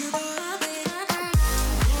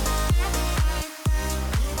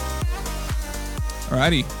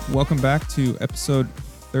Alrighty, welcome back to episode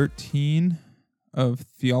 13 of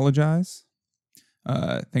Theologize.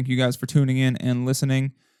 Thank you guys for tuning in and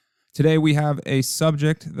listening. Today we have a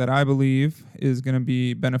subject that I believe is going to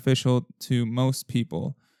be beneficial to most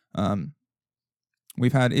people.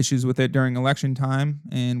 We've had issues with it during election time,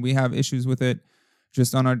 and we have issues with it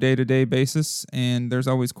just on our day-to-day basis, and there's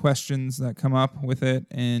always questions that come up with it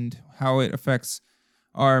and how it affects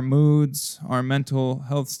our moods, our mental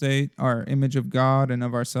health state, our image of God and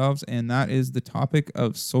of ourselves, and that is the topic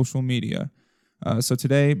of social media. So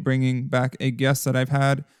today, bringing back a guest that I've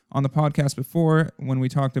had on the podcast before when we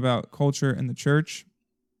talked about culture in the church,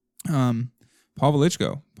 Paul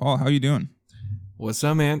Velichko. Paul, how you doing? What's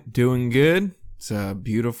up, man? Doing good. It's a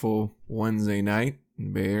beautiful Wednesday night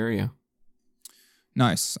in the Bay Area.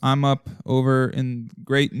 Nice. I'm up over in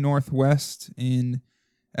Great Northwest in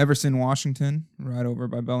Everson, Washington, right over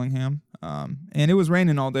by Bellingham. And it was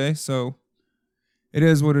raining all day, so it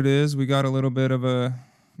is what it is. We got a little bit of a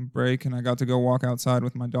break, and I got to go walk outside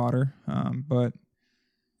with my daughter. But,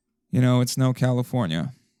 you know, it's no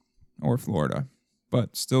California or Florida,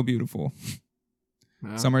 but still beautiful.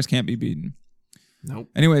 Wow. Summers can't be beaten. Nope.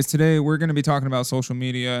 Anyways, today we're going to be talking about social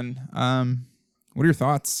media, and what are your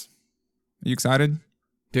thoughts? Are you excited?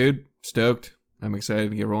 Dude, stoked. I'm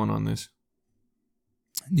excited to get rolling on this.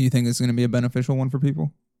 Do you think it's going to be a beneficial one for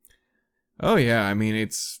people? Oh, yeah. I mean,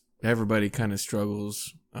 everybody kind of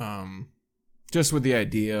struggles just with the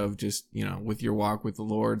idea of just, you know, with your walk with the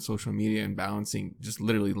Lord, social media, and balancing just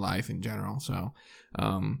literally life in general. So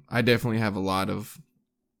I definitely have a lot of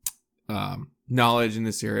knowledge in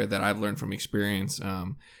this area that I've learned from experience.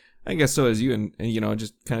 I guess so as you, and you know,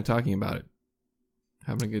 just kind of talking about it,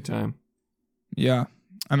 having a good time. Yeah.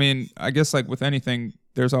 I mean, I guess like with anything,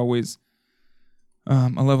 there's always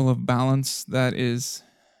a level of balance that is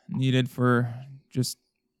needed for just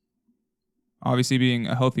obviously being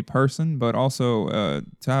a healthy person, but also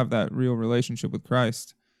to have that real relationship with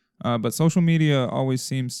Christ. But social media always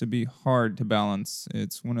seems to be hard to balance.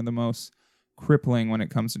 It's one of the most crippling when it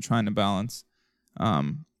comes to trying to balance.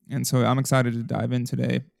 And so I'm excited to dive in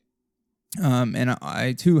today. And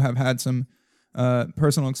I too have had some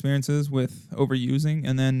personal experiences with overusing,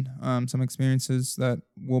 and then some experiences that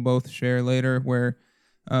we'll both share later where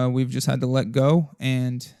we've just had to let go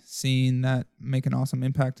and seen that make an awesome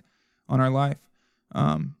impact on our life.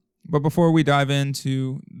 But before we dive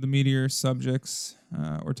into the meatier subjects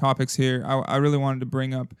or topics here, I really wanted to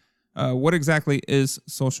bring up what exactly is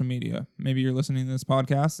social media. Maybe you're listening to this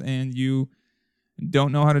podcast and you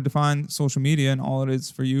don't know how to define social media, and all it is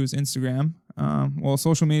for you is Instagram. Well,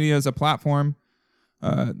 social media is a platform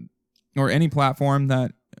or any platform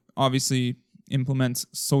that obviously implements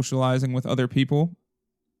socializing with other people,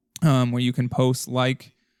 where you can post,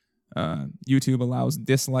 like, YouTube allows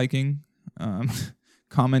disliking,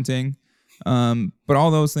 commenting, but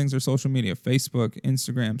all those things are social media. Facebook,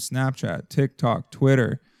 Instagram, Snapchat, TikTok,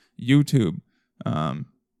 Twitter, YouTube. I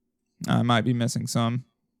might be missing some.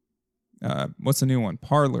 What's the new one?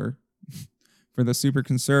 Parler for the super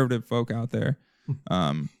conservative folk out there.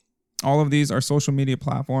 All of these are social media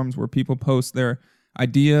platforms where people post their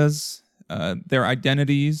ideas, their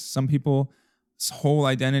identities. Some people's whole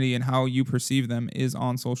identity and how you perceive them is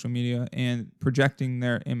on social media and projecting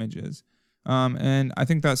their images. And I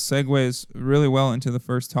think that segues really well into the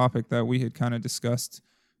first topic that we had kind of discussed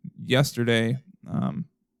yesterday.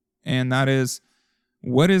 And that is,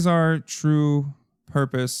 what is our true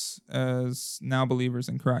purpose as now believers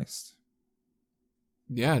in Christ?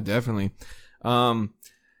 Yeah, definitely.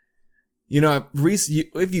 You know,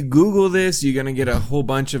 if you Google this, you're going to get a whole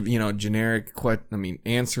bunch of, you know, generic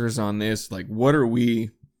answers on this. Like, what are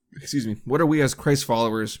we as Christ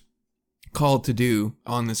followers called to do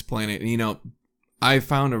on this planet? And, you know, I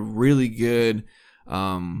found a really good,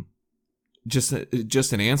 just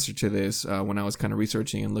an answer to this when I was kind of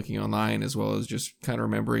researching and looking online, as well as just kind of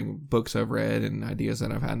remembering books I've read and ideas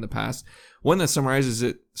that I've had in the past. One that summarizes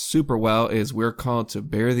it super well is we're called to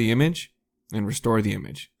bear the image and restore the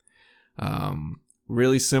image.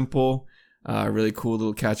 Really simple, really cool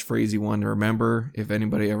little catchphrasey one to remember. If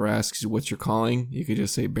anybody ever asks you what's your calling, you could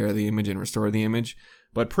just say bear the image and restore the image.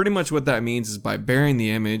 But pretty much what that means is by bearing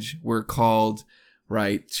the image, we're called,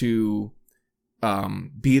 right, to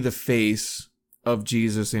be the face of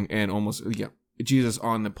Jesus and almost, Jesus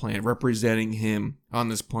on the planet, representing him on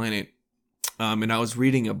this planet. And I was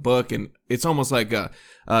reading a book, and it's almost like a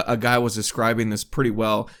guy was describing this pretty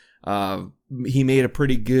well. He made a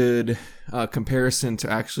pretty good comparison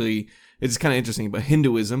to, actually, it's kind of interesting, but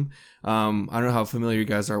Hinduism. I don't know how familiar you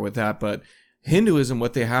guys are with that, but Hinduism,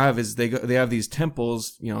 what they have is they have these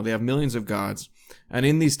temples, they have millions of gods, and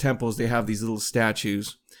in these temples they have these little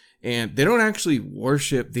statues, and they don't actually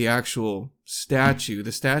worship the actual statue.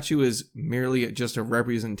 The statue is merely just a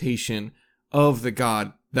representation of the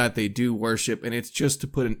god that they do worship, and it's just to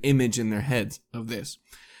put an image in their heads of this.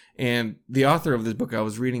 And the author of this book I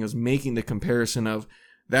was reading was making the comparison of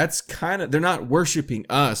that's kind of, they're not worshiping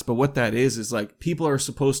us, but what that is like people are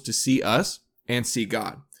supposed to see us and see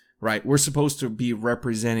God. Right, we're supposed to be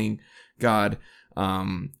representing God,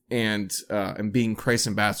 and being Christ's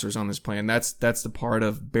ambassadors on this planet. That's the part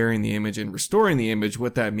of bearing the image and restoring the image.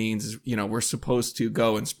 What that means is, we're supposed to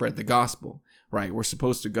go and spread the gospel. Right, we're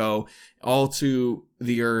supposed to go all to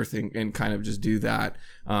the earth and kind of just do that,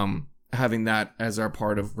 having that as our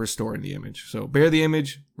part of restoring the image. So bear the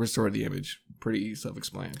image, restore the image. Pretty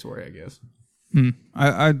self-explanatory, I guess.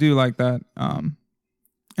 I do like that.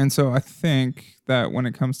 And so I think that when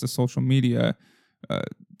it comes to social media,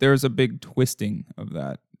 there's a big twisting of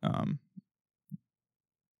that.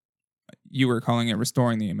 You were calling it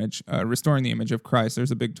restoring the image of Christ.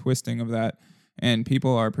 There's a big twisting of that. And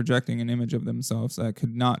people are projecting an image of themselves that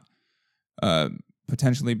could not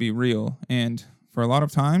potentially be real. And for a lot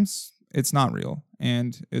of times, it's not real.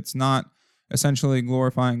 And it's not essentially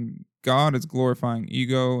glorifying God. It's glorifying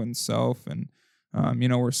ego and self, and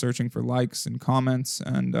we're searching for likes and comments.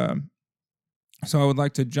 And so I would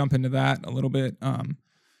like to jump into that a little bit,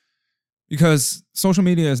 because social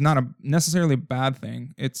media is not necessarily a bad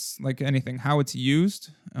thing. It's like anything, how it's used,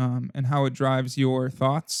 and how it drives your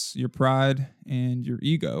thoughts, your pride, and your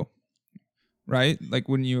ego, right? Like,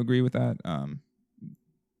 wouldn't you agree with that?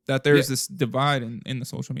 That there's this divide in the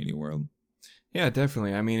social media world. Yeah,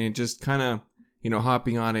 definitely. I mean, it just kind of,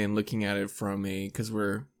 hopping on it and looking at it from because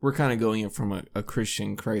we're kind of going in from a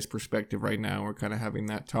Christian Christ perspective right now. We're kind of having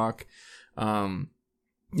that talk,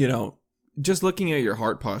 just looking at your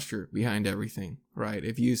heart posture behind everything, right?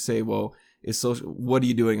 If you say, well, what are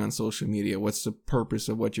you doing on social media? What's the purpose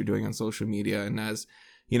of what you're doing on social media? And as,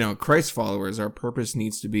 Christ followers, our purpose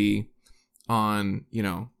needs to be on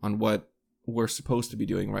what we're supposed to be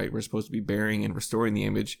doing, right? We're supposed to be bearing and restoring the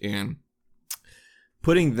image, and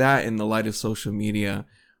putting that in the light of social media.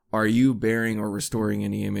 Are you bearing or restoring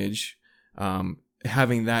any image?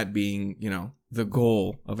 Having that being, the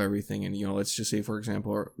goal of everything. And, let's just say, for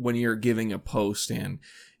example, when you're giving a post and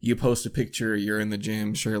you post a picture, you're in the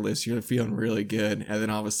gym, shirtless, you're feeling really good. And then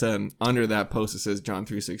all of a sudden under that post, it says John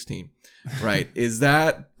 3:16, right? Is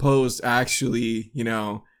that post actually,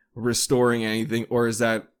 restoring anything, or is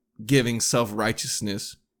that giving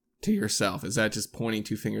self-righteousness to yourself? Is that just pointing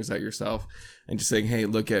two fingers at yourself and just saying, hey,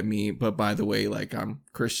 look at me, but by the way, like, I'm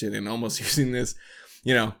Christian, and almost using this,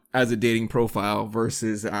 as a dating profile,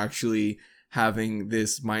 versus actually having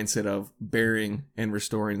this mindset of bearing and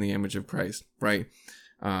restoring the image of Christ, right?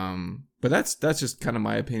 But that's just kind of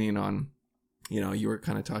my opinion on, you were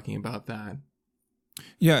kind of talking about that.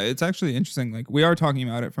 Yeah, it's actually interesting. Like, we are talking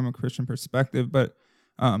about it from a Christian perspective, but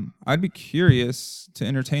I'd be curious to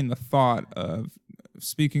entertain the thought of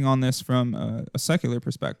speaking on this from a secular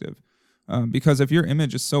perspective, because if your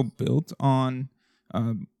image is so built on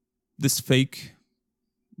this fake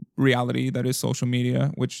reality that is social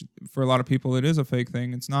media, which for a lot of people it is a fake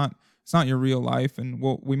thing. It's not your real life, and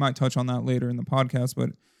we might touch on that later in the podcast, but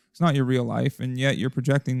it's not your real life, and yet you're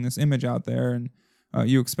projecting this image out there, and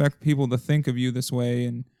you expect people to think of you this way.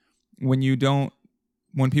 And when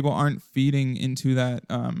people aren't feeding into that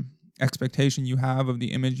expectation you have of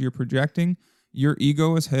the image you're projecting, your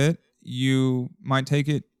ego is hit. You might take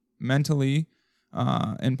it mentally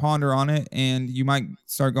and ponder on it, and you might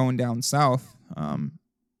start going down south,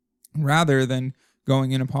 rather than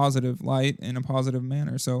going in a positive light, in a positive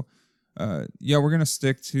manner. So, we're going to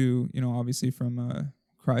stick to, obviously from a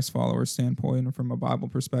Christ follower standpoint and from a Bible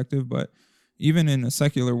perspective, but even in a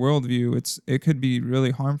secular worldview, it could be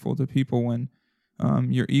really harmful to people when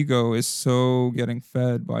your ego is so getting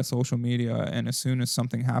fed by social media, and as soon as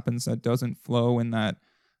something happens that doesn't flow in that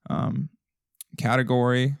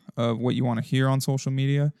category of what you want to hear on social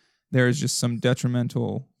media, there is just some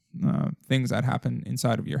detrimental things that happen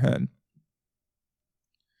inside of your head.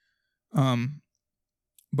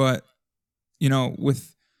 But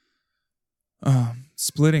with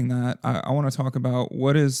splitting that, I want to talk about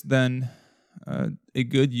what is then a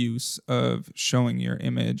good use of showing your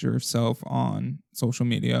image or self on social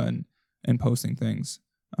media and posting things.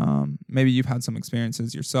 Maybe you've had some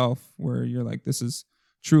experiences yourself where you're like, this is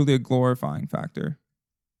truly a glorifying factor.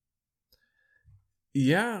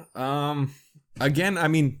 Yeah. Again, I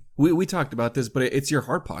mean, we talked about this, but it's your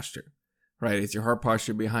heart posture, right? It's your heart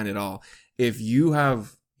posture behind it all. If you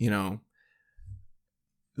have,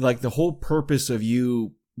 like the whole purpose of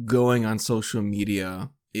you going on social media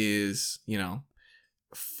is,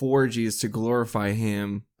 for Jesus, to glorify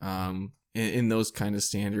him, in those kind of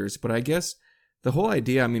standards. But I guess the whole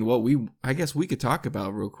idea, I mean, I guess we could talk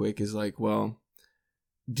about real quick is like, well,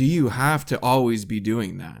 do you have to always be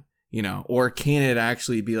doing that? Or can it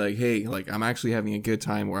actually be like, hey, like I'm actually having a good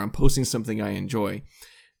time, or I'm posting something I enjoy?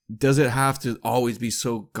 Does it have to always be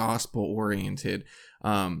so gospel oriented?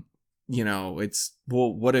 It's,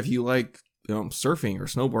 well, what if you like surfing or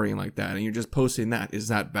snowboarding like that, and you're just posting that? Is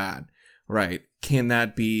that bad? Right? Can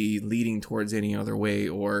that be leading towards any other way?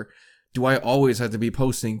 Or do I always have to be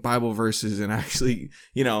posting Bible verses and actually,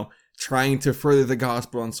 trying to further the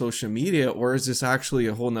gospel on social media? Or is this actually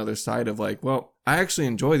a whole nother side of like, well, I actually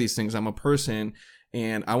enjoy these things. I'm a person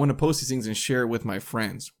and I want to post these things and share it with my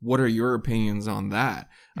friends. What are your opinions on that?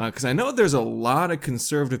 Because I know there's a lot of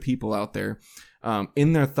conservative people out there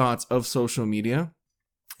in their thoughts of social media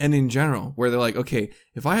and in general, where they're like, okay,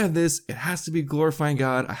 if I have this, it has to be glorifying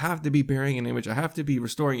God. I have to be bearing an image. I have to be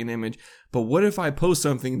restoring an image. But what if I post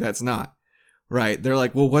something that's not? Right? They're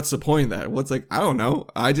like, well, what's the point of that? Well, it's like, I don't know.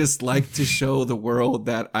 I just like to show the world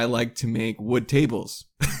that I like to make wood tables.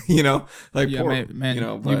 Like, yeah, poor, man,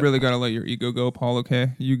 you really got to let your ego go, Paul,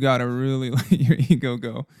 okay? You got to really let your ego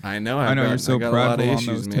go. I know. You're so prideful on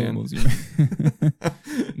those tables.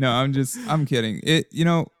 No, I'm kidding. I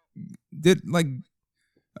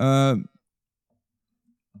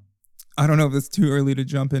don't know if it's too early to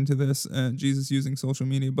jump into this, Jesus using social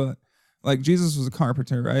media, but like Jesus was a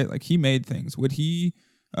carpenter, right? Like he made things. Would he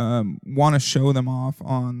want to show them off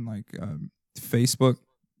on like Facebook?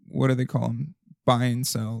 What do they call them? Buy and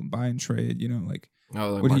sell, buy and trade, like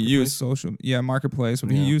would he use marketplace?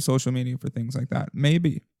 Would he use social media for things like that?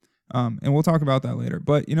 Maybe. And we'll talk about that later.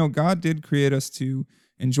 But, God did create us to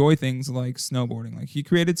enjoy things like snowboarding. Like he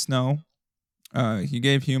created snow. He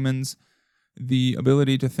gave humans the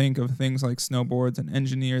ability to think of things like snowboards and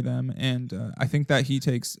engineer them. And I think that he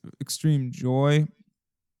takes extreme joy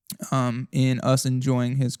in us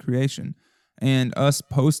enjoying his creation and us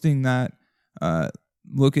posting that.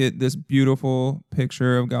 Look at this beautiful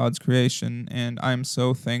picture of God's creation, and I'm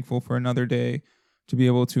so thankful for another day to be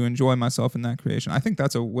able to enjoy myself in that creation. I think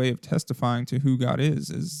that's a way of testifying to who God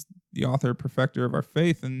is the author, perfecter of our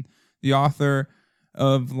faith, and the author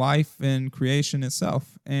of life and creation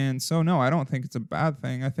itself. And so, no, I don't think it's a bad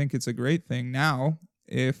thing. I think it's a great thing now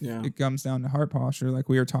if it comes down to heart posture, like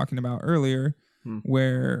we were talking about earlier,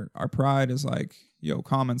 where our pride is like,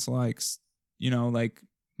 comments, likes, like,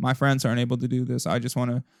 my friends aren't able to do this. I just want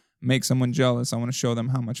to make someone jealous. I want to show them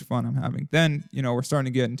how much fun I'm having. Then, we're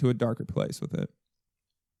starting to get into a darker place with it.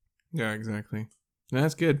 Yeah, exactly.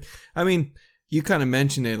 That's good. I mean, you kind of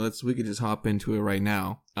mentioned it. We could just hop into it right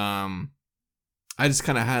now. I just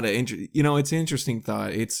kind of had it's an interesting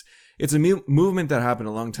thought. It's a movement that happened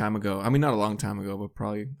a long time ago. I mean, not a long time ago, but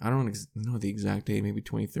probably, I don't know the exact date, maybe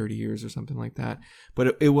 20, 30 years or something like that.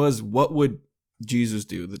 But it was, what would Jesus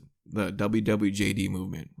do? The WWJD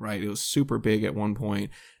movement, right? It was super big at one point.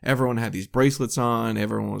 Everyone had these bracelets on.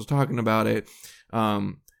 Everyone was talking about it.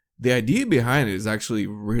 The idea behind it is actually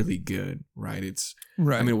really good, right? It's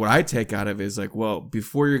right. I mean, what I take out of it is like, well,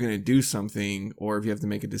 before you're going to do something, or if you have to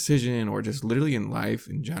make a decision, or just literally in life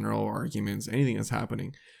in general, arguments, anything that's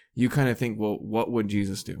happening, you kind of think, well, what would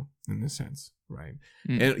Jesus do in this sense, right?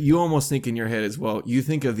 And you almost think in your head as well, you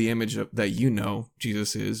think of the image that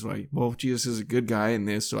Jesus is, like, well, Jesus is a good guy in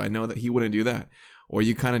this, so I know that he wouldn't do that. Or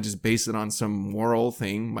you kind of just base it on some moral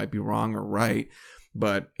thing, might be wrong or right,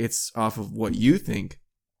 but it's off of what you think.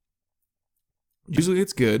 Usually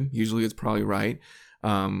it's good. Usually it's probably right.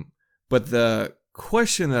 But the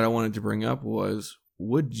question that I wanted to bring up was,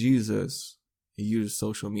 would Jesus use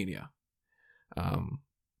social media?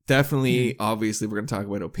 Definitely, obviously, we're going to talk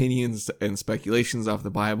about opinions and speculations off the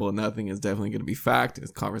Bible. Nothing is definitely going to be fact.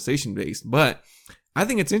 It's conversation based. But I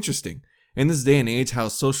think it's interesting in this day and age how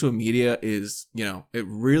social media is, it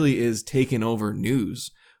really is taking over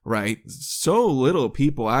news. Right? So little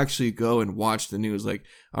people actually go and watch the news. Like,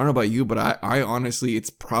 I don't know about you, but I honestly, it's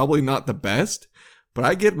probably not the best, but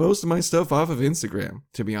I get most of my stuff off of Instagram,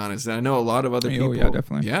 to be honest. And I know a lot of other people. Oh, yeah,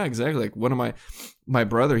 definitely. Yeah, exactly. Like one of my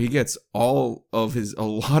brother, he gets a lot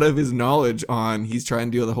of his knowledge on, he's trying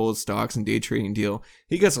to do the whole stocks and day trading deal.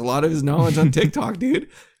 He gets a lot of his knowledge on TikTok, dude.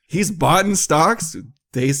 He's bought in stocks.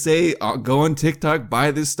 They say, go on TikTok, buy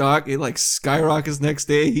this stock. It like skyrockets next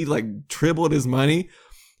day. He like tripled his money.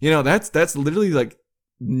 That's literally like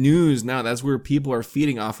news now. That's where people are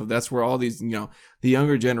feeding off of. That's where all these, the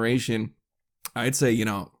younger generation, I'd say,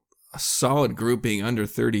 a solid group being under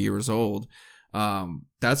 30 years old,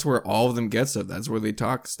 That's where all of them get stuff. That's where they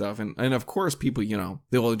talk stuff. And of course, people, you know,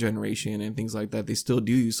 the older generation and things like that, they still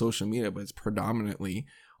do use social media, but it's predominantly,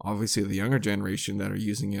 obviously, the younger generation that are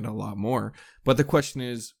using it a lot more. But the question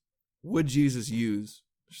is, would Jesus use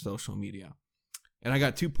social media? And I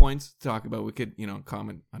got 2 points to talk about. We could, you know,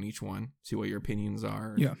 comment on each one, see what your opinions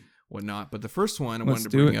are, and whatnot. But the first one I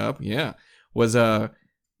wanted to bring up, was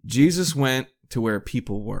Jesus went to where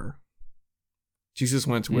people were. Jesus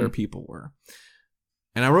went to where people were.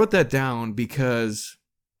 And I wrote that down because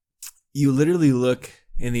you literally look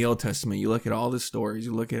in the Old Testament, you look at all the stories,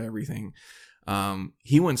 you look at everything.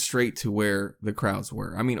 He went straight to where the crowds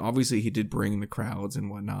were. I mean, obviously he did bring the crowds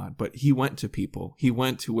and whatnot, but he went to people. He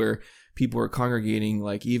went to where people were congregating,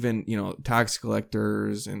 like even, you know, tax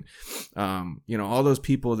collectors and, you know, all those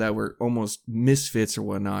people that were almost misfits or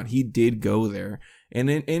whatnot. He did go there. And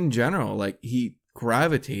in general, like he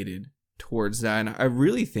gravitated towards that. And I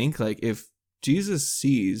really think like if Jesus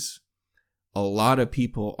sees a lot of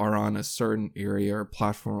people are on a certain area or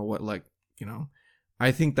platform or what, like, you know,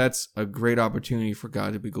 I think that's a great opportunity for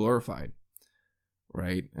God to be glorified.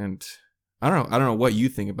 Right. And I don't know what you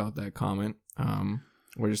think about that comment.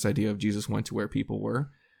 Or this idea of Jesus went to where people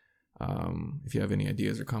were. If you have any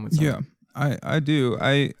ideas or comments on it. I do.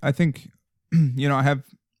 I think, you know, I have,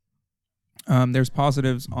 there's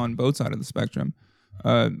positives on both sides of the spectrum.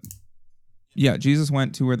 Jesus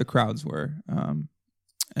went to where the crowds were,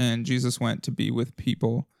 and Jesus went to be with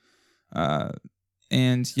people.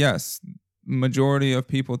 And yes, majority of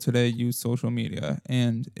people today use social media,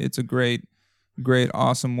 and it's a great,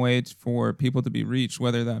 awesome way for people to be reached,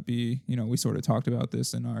 whether that be, you know, we sort of talked about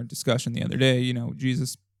this in our discussion the other day, you know,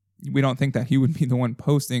 Jesus, we don't think that he would be the one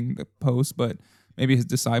posting the post, but maybe his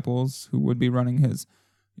disciples who would be running his,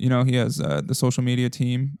 you know, he has the social media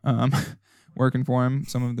team, working for him,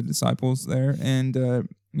 some of the disciples there. And,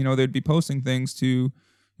 you know, they'd be posting things to,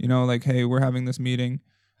 you know, like, hey, we're having this meeting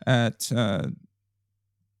at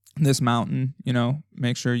this mountain, you know,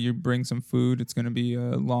 make sure you bring some food. It's going to be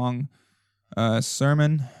a long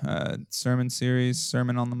sermon series,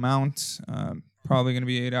 Sermon on the Mount, probably going to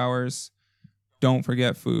be 8 hours. Don't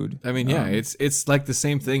forget food. I mean, it's like the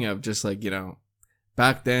same thing of just like, you know,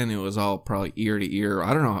 back then it was all probably ear to ear.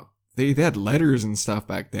 I don't know. They had letters and stuff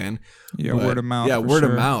back then. Yeah, word of mouth. Yeah, word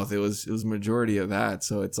of mouth. It was majority of that.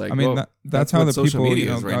 So it's like, I mean, that's how the people, you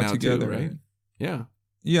know, got together, too, right? Yeah.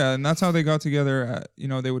 Yeah, and that's how they got together. You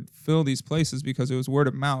know, they would fill these places because it was word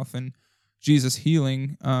of mouth, and Jesus'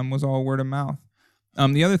 healing was all word of mouth.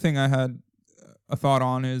 The other thing I had a thought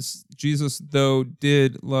on is Jesus, though,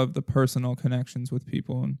 did love the personal connections with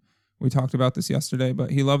people, and we talked about this yesterday,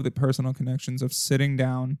 but he loved the personal connections of sitting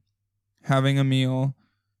down, having a meal,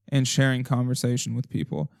 and sharing conversation with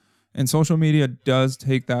people. And social media does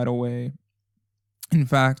take that away. In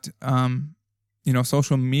fact, you know,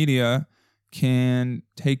 social media can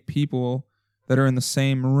take people that are in the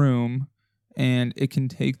same room and it can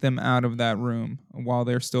take them out of that room while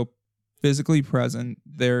they're still physically present.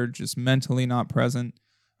 They're just mentally not present.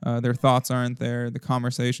 Their thoughts aren't there. The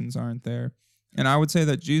conversations aren't there. And I would say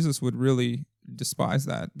that Jesus would really despise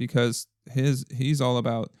that because he's all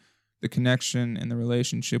about the connection and the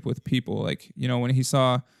relationship with people. Like, you know, when he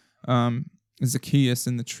saw Zacchaeus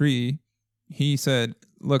in the tree, he said,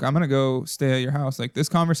 look, I'm going to go stay at your house. Like, this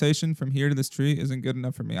conversation from here to this tree isn't good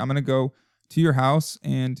enough for me. I'm going to go to your house.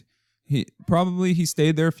 And he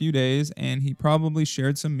stayed there a few days, and he probably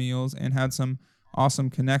shared some meals and had some awesome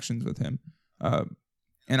connections with him.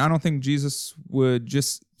 And I don't think Jesus would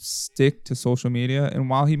just stick to social media. And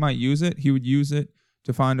while he might use it, he would use it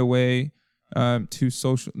to find a way to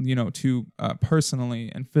social, you know, to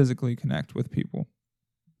personally and physically connect with people.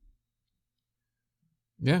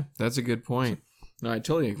 Yeah, that's a good point. No, I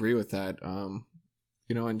totally agree with that.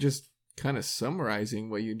 You know, and just kind of summarizing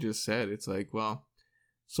what you just said, it's like, well,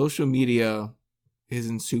 social media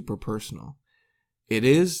isn't super personal. It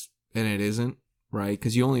is, and it isn't, right?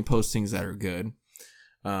 Because you only post things that are good.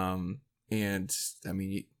 And I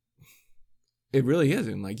mean, it really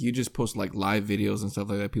isn't. Like, you just post like live videos and stuff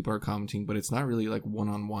like that. People are commenting, but it's not really like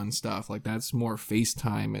one-on-one stuff. Like, that's more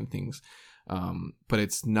FaceTime and things. But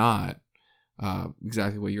it's not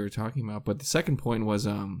exactly what you were talking about. But the second point was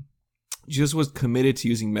Jesus was committed to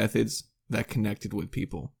using methods that connected with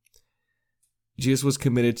people. Jesus was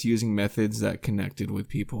committed to using methods that connected with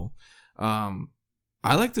people. I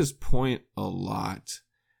like this point a lot.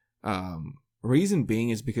 Reason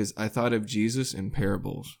being is because I thought of Jesus in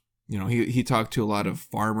parables. You know, he talked to a lot of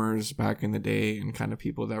farmers back in the day and kind of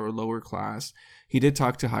people that were lower class. He did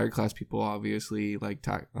talk to higher class people, obviously, like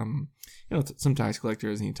you know, some tax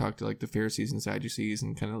collectors, and he talked to like the Pharisees and Sadducees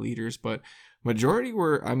and kind of leaders. But Majority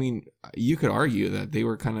were, I mean, you could argue that they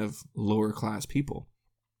were kind of lower class people,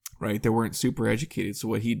 right? They weren't super educated. So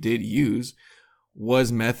what he did use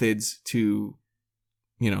was methods to,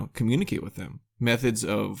 communicate with them, methods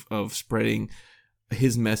of spreading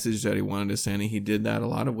his message that he wanted to send. And he did that a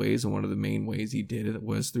lot of ways. And one of the main ways he did it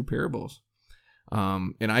was through parables.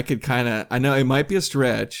 And I know it might be a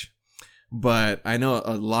stretch, but I know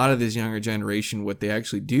a lot of this younger generation, what they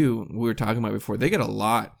actually do, we were talking about before, they get a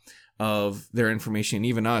lot of their information,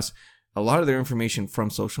 even us, a lot of their information from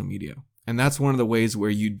social media. And that's one of the ways where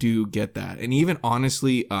you do get that. And even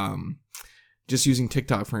honestly, just using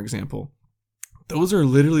TikTok, for example, those are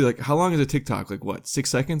literally like, how long is a TikTok? Like what, 6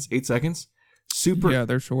 seconds, 8 seconds? Yeah,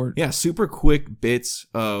 they're short. Yeah, super quick bits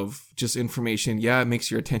of just information. Yeah, it makes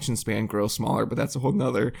your attention span grow smaller, but that's a whole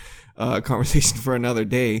nother conversation for another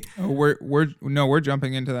day. Oh, we're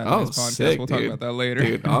jumping into that in this podcast. Sick, we'll talk about that later.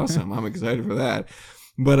 Dude, awesome. I'm excited for that.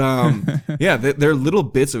 But yeah, they're little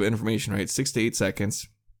bits of information, right? 6 to 8 seconds.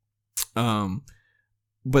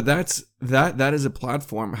 But that is a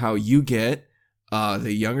platform how you get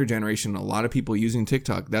the younger generation, a lot of people using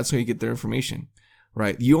TikTok. That's how you get their information.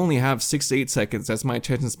 Right. You only have 6 to 8 seconds. That's my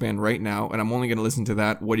attention span right now. And I'm only going to listen to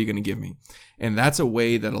that. What are you going to give me? And that's a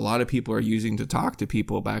way that a lot of people are using to talk to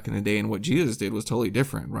people back in the day. And what Jesus did was totally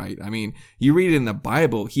different. Right. I mean, you read it in the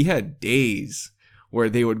Bible, he had days where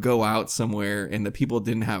they would go out somewhere and the people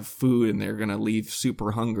didn't have food and they're going to leave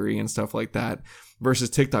super hungry and stuff like that. Versus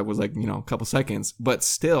TikTok was like, a couple seconds. But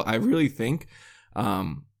still, I really think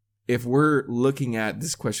if we're looking at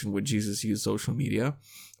this question, would Jesus use social media?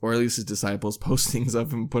 Or at least his disciples post things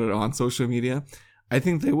up and put it on social media, I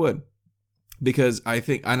think they would. Because I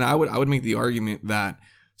think, and I would make the argument that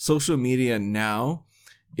social media now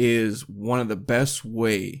is one of the best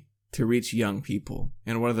way to reach young people.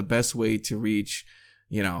 And one of the best way to reach,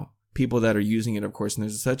 people that are using it, of course. And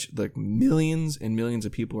there's such like millions and millions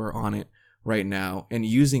of people are on it right now. And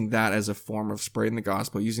using that as a form of spreading the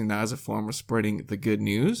gospel, using that as a form of spreading the good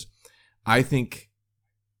news, I think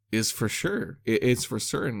is for sure. It's for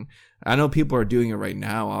certain. I know people are doing it right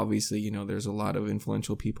now. Obviously, there's a lot of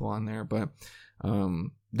influential people on there, but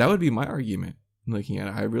that would be my argument looking at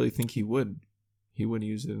it. I really think he would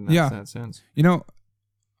use it in that sense.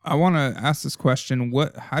 I want to ask this question.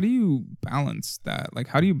 How do you balance that? Like,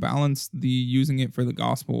 how do you balance the using it for the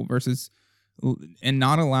gospel versus and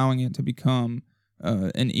not allowing it to become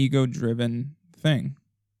an ego-driven thing?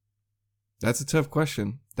 That's a tough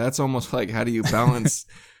question. That's almost like, how do you balance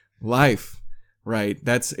life, right?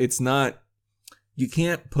 You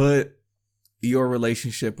can't put your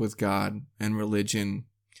relationship with God and religion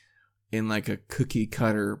in like a cookie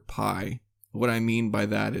cutter pie. What I mean by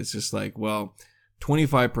that is just like, well,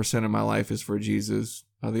 25% of my life is for Jesus.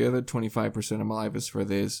 The other 25% of my life is for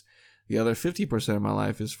this. The other 50% of my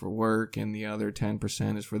life is for work. And the other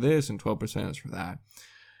 10% is for this and 12% is for that.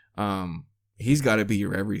 He's got to be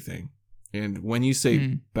your everything. And when you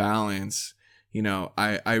say balance,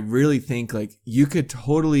 I really think like you could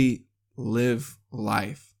totally live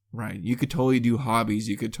life, right? You could totally do hobbies.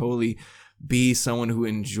 You could totally be someone who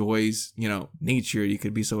enjoys, nature. You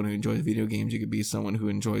could be someone who enjoys video games. You could be someone who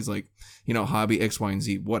enjoys like, hobby X, Y, and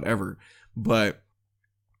Z, whatever. But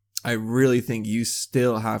I really think you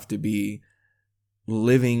still have to be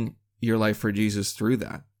living your life for Jesus through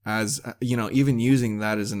that, as, even using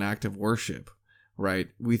that as an act of worship. Right.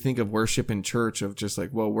 We think of worship in church of just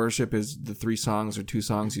like, well, worship is the 3 songs or 2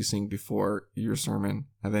 songs you sing before your sermon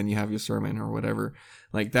and then you have your sermon or whatever.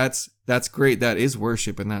 Like that's great. That is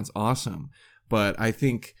worship and that's awesome. But I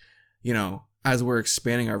think, as we're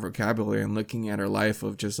expanding our vocabulary and looking at our life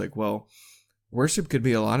of just like, well, worship could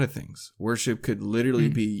be a lot of things. Worship could literally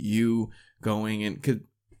be you going and could.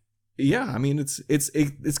 Yeah. I mean, it's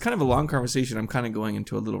kind of a long conversation. I'm kind of going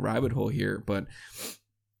into a little rabbit hole here, but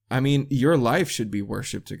I mean, your life should be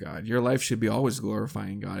worship to God. Your life should be always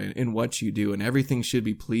glorifying God in what you do, and everything should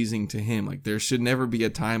be pleasing to Him. Like there should never be a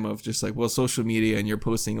time of just like, well, social media and you're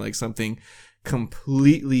posting like something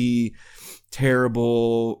completely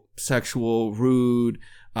terrible, sexual, rude,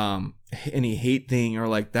 any hate thing or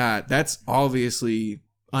like that. That's obviously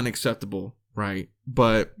unacceptable, right?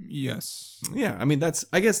 But yes, yeah. I mean, that's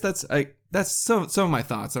some of my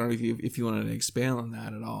thoughts. I don't know if you wanted to expand on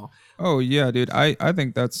that at all. Oh yeah, dude. I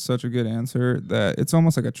think that's such a good answer that it's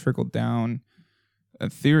almost like a trickle down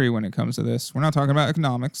theory when it comes to this. We're not talking about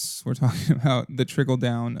economics. We're talking about the trickle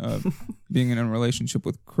down of being in a relationship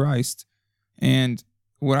with Christ. And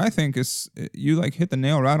what I think is you like hit the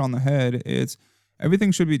nail right on the head. It's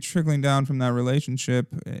everything should be trickling down from that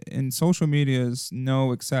relationship, and social media is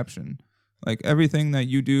no exception. Like everything that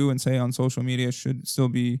you do and say on social media should still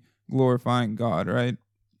be glorifying God, right?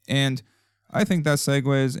 And I think that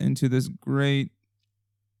segues into this great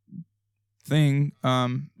thing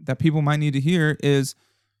that people might need to hear is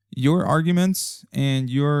your arguments and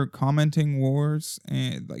your commenting wars,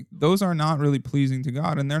 and like those are not really pleasing to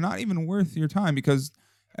God, and they're not even worth your time, because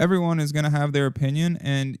everyone is going to have their opinion,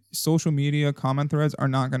 and social media comment threads are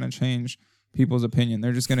not going to change people's opinion.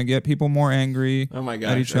 They're just going to get people more angry Oh my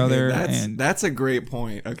gosh, at each okay, other. That's a great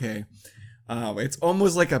point. Okay. It's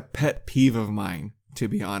almost like a pet peeve of mine, to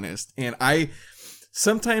be honest. And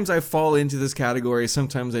sometimes I fall into this category,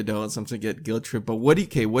 sometimes I don't, sometimes I get guilt tripped. But what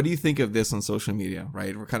do you think of this on social media,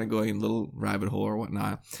 right? We're kind of going a little rabbit hole or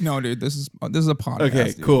whatnot. No, dude, this is a podcast.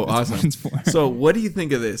 Okay, dude. cool, That's awesome. what it's for. So what do you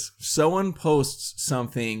think of this? Someone posts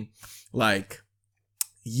something like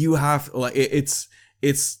you have like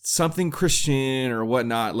it's something Christian or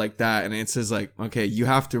whatnot like that, and it says like, okay, you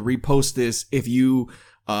have to repost this if you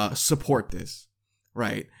support this,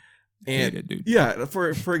 right? And it, dude. yeah,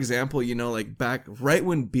 for example, you know, like back right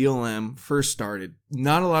when BLM first started,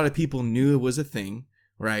 not a lot of people knew it was a thing,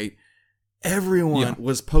 right? Everyone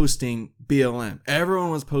was posting BLM. Everyone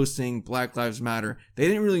was posting Black Lives Matter. They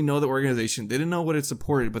didn't really know the organization. They didn't know what it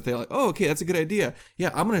supported, but they're like, oh, okay, that's a good idea. Yeah,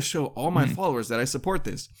 I'm going to show all my followers that I support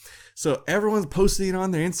this. So everyone's posting it on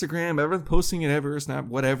their Instagram. Everyone's posting it everywhere, Snap,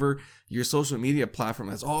 whatever your social media platform.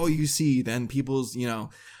 That's all you see. Then people's, you know,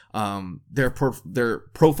 their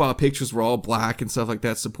profile pictures were all black and stuff like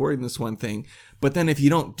that, supporting this one thing. But then if you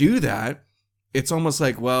don't do that, it's almost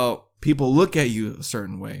like, well, people look at you a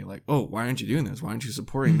certain way, like, oh, why aren't you doing this? Why aren't you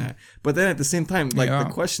supporting that? But then at the same time, like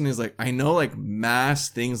the question is like, I know like mass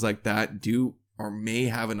things like that do or may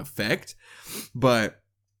have an effect, but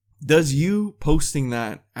does you posting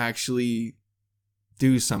that actually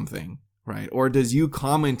do something, right? Or does you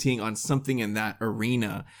commenting on something in that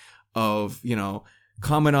arena of, you know,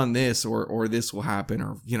 comment on this or this will happen,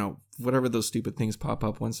 or, you know, whatever those stupid things pop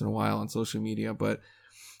up once in a while on social media, but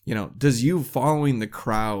you know, does you following the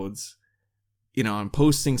crowds, you know, and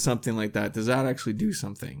posting something like that, does that actually do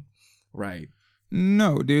something? Right.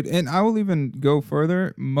 No, dude. And I will even go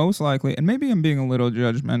further. Most likely, and maybe I'm being a little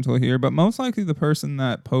judgmental here, but most likely the person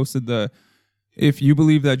that posted if you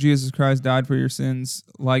believe that Jesus Christ died for your sins,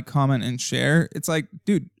 like, comment, and share, it's like,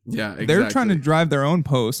 dude, yeah, exactly. They're trying to drive their own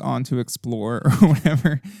post onto Explore or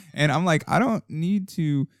whatever. And I'm like, I don't need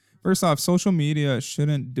to. First off, social media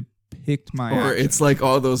shouldn't depict my Or actions. it's like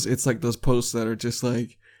it's like those posts that are just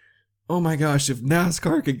like, oh my gosh, if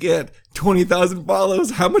NASCAR could get 20,000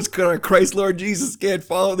 follows, how much could our Christ Lord Jesus get?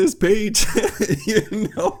 Follow this page. You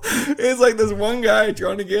know, it's like this one guy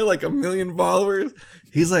trying to get like 1 million followers.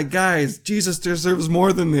 He's like, guys, Jesus deserves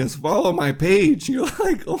more than this. Follow my page. You're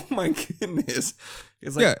like, oh my goodness.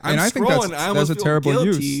 It's like, yeah, I'm and I scrolling. think I almost that's a feel terrible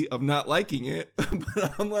guilty use of not liking it.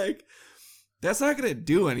 But I'm like, that's not going to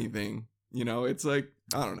do anything. You know, it's like,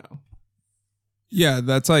 I don't know. Yeah,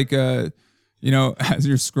 that's like, you know, as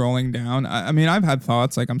you're scrolling down. I mean, I've had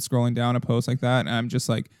thoughts like I'm scrolling down a post like that, and I'm just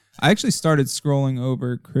like, I actually started scrolling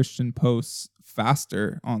over Christian posts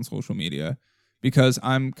faster on social media because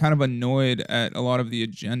I'm kind of annoyed at a lot of the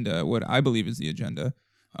agenda, what I believe is the agenda.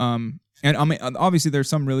 And I mean, obviously, there's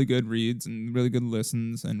some really good reads and really good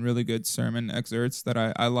listens and really good sermon excerpts that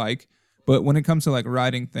I like. But when it comes to like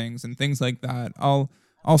writing things and things like that,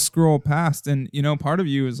 I'll scroll past, and you know, part of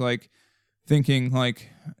you is like thinking like,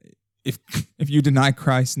 if you deny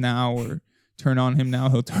Christ now or turn on him now,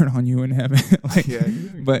 he'll turn on you in heaven. Like, yeah,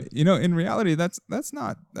 but you know, in reality, that's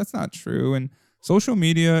not true. And social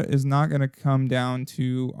media is not going to come down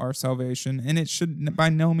to our salvation, and it should by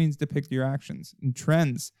no means depict your actions and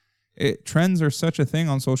trends. Trends are such a thing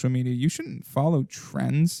on social media. You shouldn't follow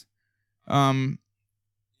trends.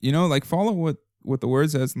 You know, like follow what the word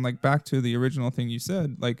says, and like back to the original thing you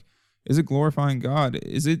said, like, is it glorifying God?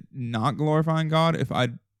 Is it not glorifying God if I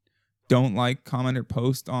don't like, comment, or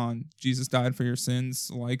post on Jesus died for your sins,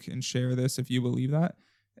 like and share this if you believe that?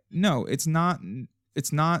 No, it's not.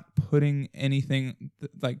 It's not putting anything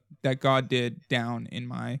like that God did down in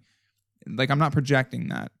my, like, I'm not projecting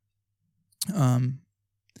that.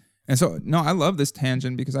 And so, no, I love this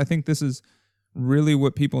tangent because I think this is really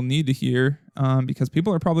what people need to hear, because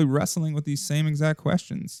people are probably wrestling with these same exact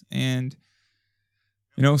questions. And,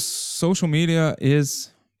 you know, social media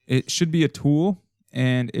it should be a tool,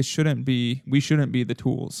 and we shouldn't be the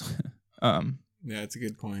tools. Yeah, it's a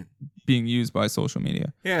good point. Being used by social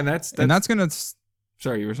media. Yeah, and that's going to...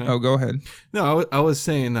 Sorry, you were saying? Oh, go ahead. No, I was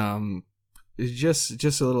saying, it's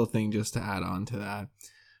just a little thing just to add on to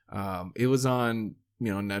that. It was on,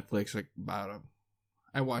 you know, Netflix, like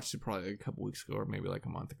I watched it probably like a couple weeks ago, or maybe like a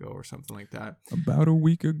month ago or something like that. About a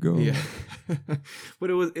week ago. Yeah. But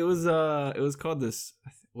it was called this,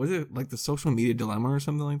 was it like the social media dilemma or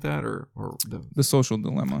something like that, or the social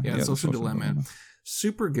dilemma. Yeah, the social dilemma.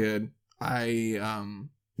 Super good.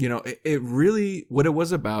 You know, it really, what it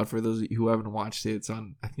was about, for those of you who haven't watched it,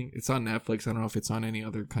 I think it's on Netflix. I don't know if it's on any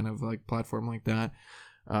other kind of like platform like that.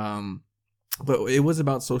 But it was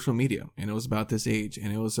about social media, and it was about this age,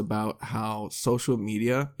 and it was about how social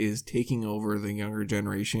media is taking over the younger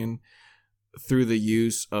generation through the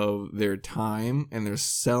use of their time, and they're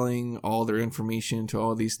selling all their information to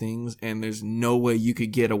all these things, and there's no way you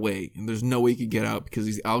could get away, and there's no way you could get out, because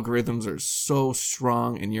these algorithms are so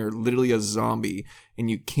strong, and you're literally a zombie,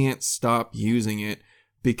 and you can't stop using it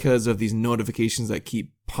because of these notifications that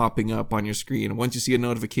keep popping up on your screen. And once you see a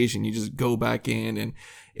notification, you just go back in, and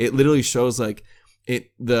it literally shows like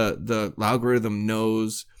the algorithm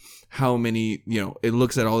knows how many, you know, it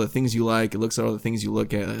looks at all the things you like, it looks at all the things you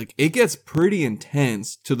look at. Like, it gets pretty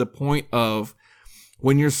intense to the point of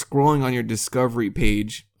when you're scrolling on your discovery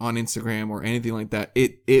page on Instagram or anything like that,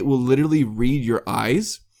 it will literally read your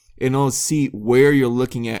eyes, and it'll see where you're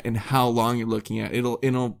looking at and how long you're looking at.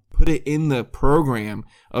 It'll put it in the program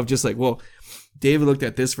of just like, well, David looked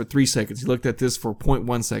at this for 3 seconds. He looked at this for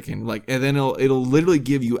 0.1 second. Like, and then it'll literally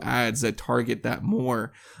give you ads that target that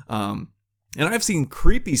more. And I've seen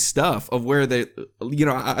creepy stuff of where they, you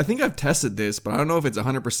know, I think I've tested this, but I don't know if it's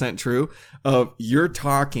 100% true. You're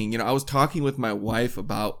talking, you know, I was talking with my wife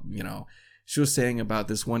about, you know, she was saying about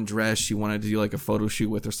this one dress she wanted to do like a photo shoot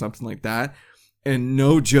with or something like that. And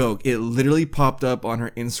no joke, it literally popped up on her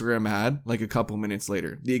Instagram ad like a couple minutes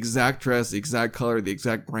later. The exact dress, the exact color, the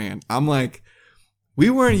exact brand. I'm like, we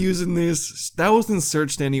weren't using this. That wasn't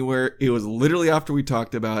searched anywhere. It was literally after we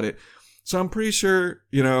talked about it. So I'm pretty sure,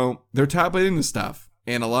 you know, they're tapping into stuff.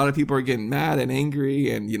 And a lot of people are getting mad and angry.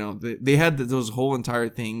 And, you know, they had those whole entire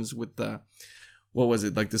things with the, what was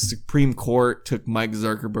it? Like the Supreme Court took Mike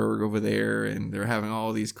Zuckerberg over there, and they're having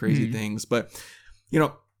all these crazy things. But, you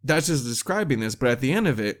know, that's just describing this. But at the end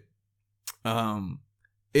of it, how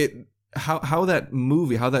that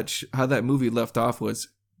movie left off was,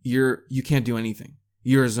 you can't do anything.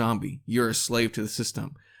 You're a zombie. You're a slave to the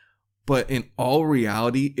system. But in all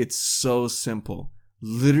reality, it's so simple.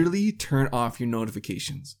 Literally turn off your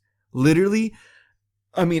notifications. Literally,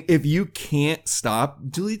 I mean, if you can't stop,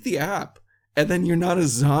 delete the app. And then you're not a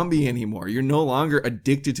zombie anymore. You're no longer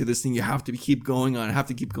addicted to this thing. You have to keep going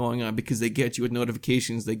on, because they get you with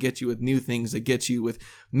notifications. They get you with new things. They get you with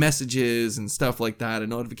messages and stuff like that, and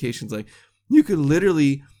notifications. Like, you could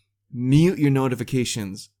literally mute your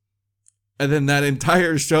notifications, and then that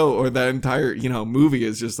entire show or that entire, you know, movie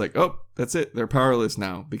is just like, oh, that's it. They're powerless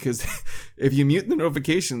now. Because if you mute the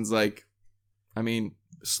notifications, like, I mean,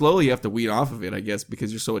 slowly you have to weed off of it, I guess,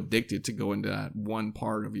 because you're so addicted to going to that one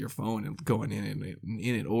part of your phone and going in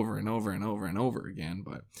it over and over and over and over again.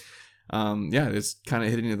 But yeah, it's kind of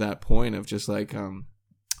hitting to that point of just like,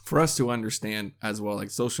 for us to understand as well, like,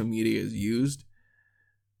 social media is used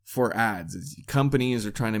for ads. Companies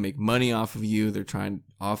are trying to make money off of you. They're trying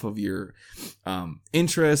off of your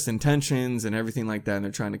interests, intentions, and everything like that. And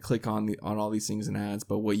they're trying to click on all these things in ads.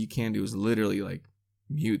 But what you can do is literally like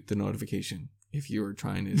mute the notification if you're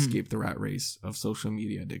trying to escape the rat race of social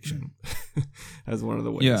media addiction. As one of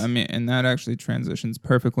the ways. Yeah, I mean, and that actually transitions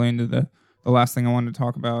perfectly into the last thing I wanted to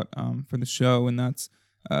talk about for the show, and that's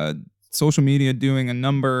social media doing a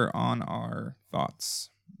number on our thoughts.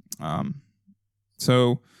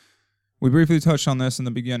 So we briefly touched on this in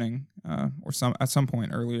the beginning, or at some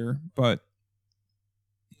point earlier, but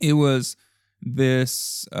it was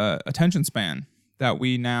this attention span that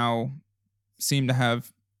we now seem to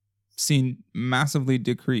have seen massively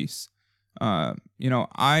decrease. You know,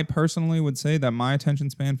 I personally would say that my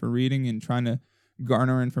attention span for reading and trying to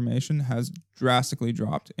garner information has drastically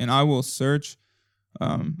dropped. And I will search.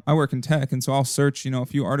 I work in tech, and so I'll search, you know, a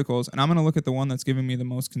few articles, and I'm going to look at the one that's giving me the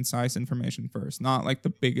most concise information first, not like the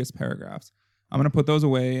biggest paragraphs. I'm going to put those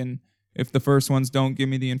away, and if the first ones don't give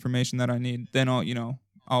me the information that I need, then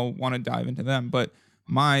I'll want to dive into them. But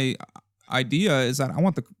my idea is that I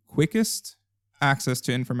want the quickest access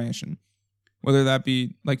to information, whether that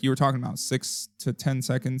be like you were talking about, 6 to 10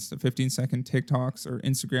 seconds to 15-second TikToks or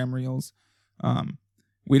Instagram reels.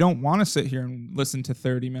 We don't want to sit here and listen to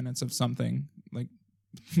 30 minutes of something like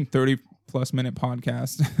 30 plus minute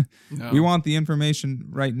podcast. No. We want the information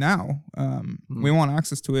right now. We want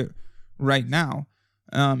access to it right now.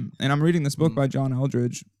 And I'm reading this book by John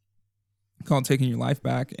Eldredge called Taking Your Life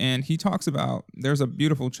Back. And he talks about, there's a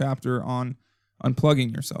beautiful chapter on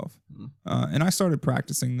unplugging yourself. And I started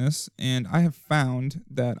practicing this, and I have found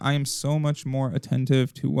that I am so much more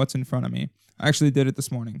attentive to what's in front of me. I actually did it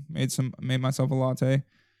this morning. Made myself a latte.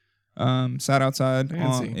 Sat outside.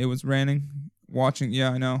 It was raining. watching.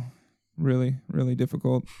 Yeah, I know. Really, really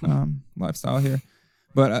difficult lifestyle here.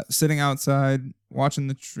 But sitting outside, watching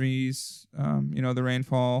the trees, the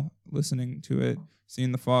rainfall, listening to it,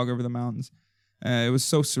 seeing the fog over the mountains. It was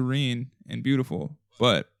so serene and beautiful.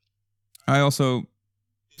 But I also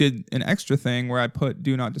did an extra thing where I put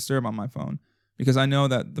do not disturb on my phone, because I know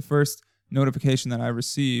that the first notification that I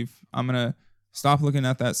receive, I'm going to stop looking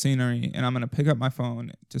at that scenery and I'm going to pick up my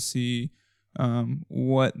phone to see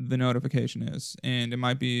what the notification is. And it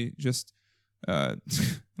might be just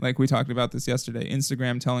like we talked about this yesterday,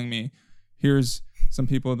 Instagram telling me, here's some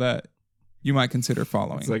people that you might consider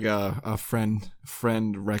following. It's like a friend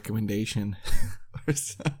recommendation.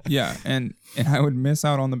 Yeah, and I would miss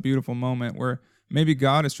out on the beautiful moment where maybe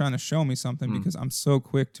God is trying to show me something because I'm so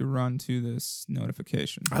quick to run to this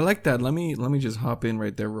notification. I like that. Let me just hop in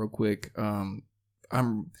right there real quick.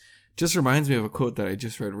 Just reminds me of a quote that I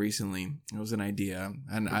just read recently. It was an idea,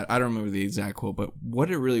 and I don't remember the exact quote, but what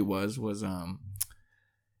it really was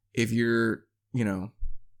if you're,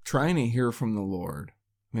 trying to hear from the Lord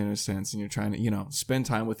in a sense, and you're trying to, spend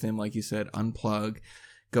time with him, like you said, unplug,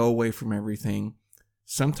 go away from everything.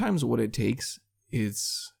 Sometimes what it takes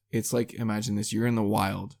is, it's like, imagine this, you're in the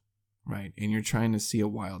wild, right? And you're trying to see a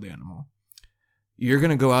wild animal. You're going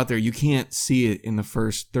to go out there. You can't see it in the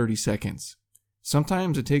first 30 seconds.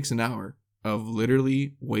 Sometimes it takes an hour of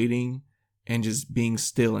literally waiting and just being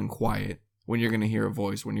still and quiet when you're going to hear a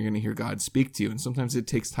voice, when you're going to hear God speak to you. And sometimes it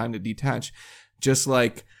takes time to detach, just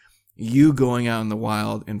like you going out in the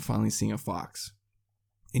wild and finally seeing a fox.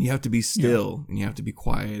 And you have to be still and you have to be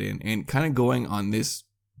quiet and kind of going on this,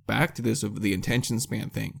 back to this of the attention span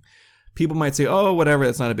thing. People might say, oh, whatever,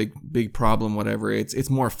 that's not a big problem, whatever. It's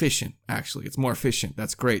more efficient, actually. It's more efficient.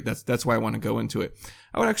 That's great. That's why I want to go into it.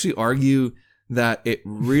 I would actually argue that it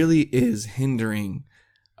really is hindering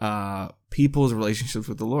people's relationships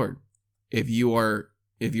with the Lord. If your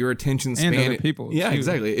attention span, and other people, yeah, too.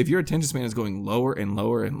 exactly. If your attention span is going lower and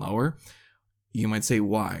lower and lower, you might say,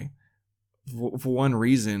 why? For one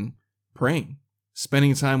reason, praying,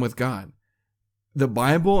 spending time with God. The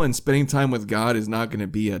Bible and spending time with God is not going to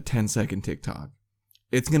be a 10-second TikTok.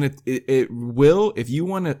 It will, if you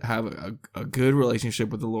want to have a good relationship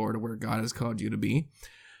with the Lord where God has called you to be,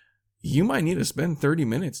 you might need to spend 30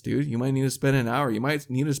 minutes, dude. You might need to spend an hour. You might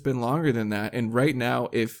need to spend longer than that. And right now,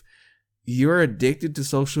 if you're addicted to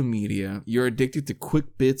social media, you're addicted to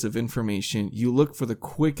quick bits of information, you look for the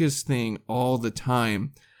quickest thing all the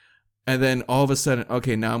time, and then all of a sudden,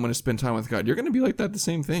 okay, now I'm going to spend time with God. You're going to be like that, the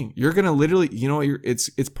same thing. You're going to literally, it's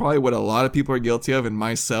probably what a lot of people are guilty of, and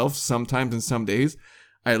myself sometimes and some days.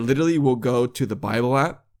 I literally will go to the Bible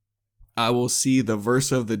app. I will see the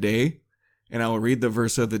verse of the day, and I will read the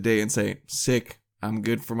verse of the day and say, sick, I'm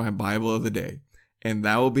good for my Bible of the day. And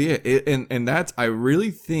that will be it. And that's, I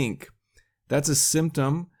really think that's a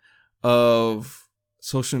symptom of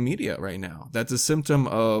social media right now. That's a symptom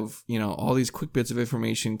of, all these quick bits of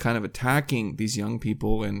information kind of attacking these young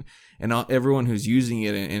people and everyone who's using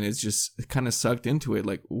it, and it's just kind of sucked into it.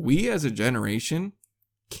 Like, we as a generation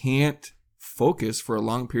can't focus for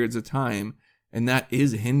long periods of time, and that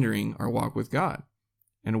is hindering our walk with God.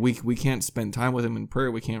 And we can't spend time with him in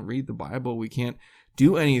prayer. We can't read the Bible. We can't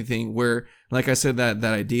do anything where, like I said, that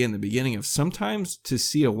idea in the beginning of sometimes to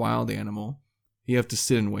see a wild animal, you have to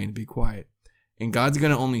sit and wait and be quiet. And God's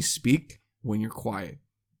going to only speak when you're quiet.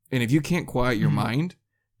 And if you can't quiet your mind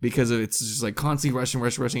because of it's just like constantly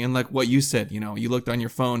rushing. And like what you said, you looked on your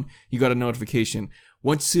phone, you got a notification.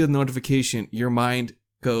 Once you see the notification, your mind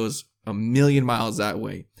goes a million miles that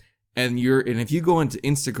way. And if you go into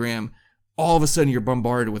Instagram, all of a sudden you're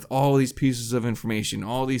bombarded with all these pieces of information,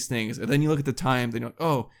 all these things. And then you look at the time, then you're like,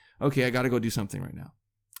 oh, okay, I got to go do something right now.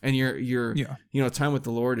 And your time with the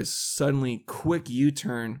Lord is suddenly quick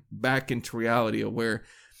U-turn back into reality of where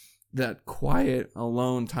that quiet,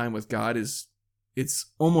 alone time with God it's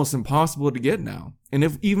almost impossible to get now.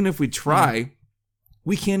 And even if we try,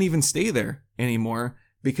 we can't even stay there anymore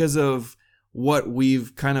because of what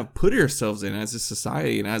we've kind of put ourselves in as a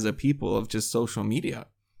society and as a people of just social media,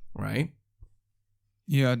 right?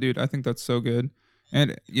 Yeah, dude, I think that's so good.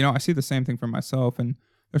 And, I see the same thing for myself. And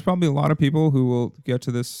there's probably a lot of people who will get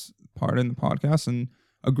to this part in the podcast and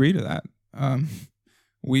agree to that.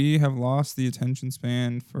 We have lost the attention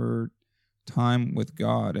span for time with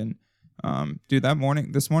God. And, dude,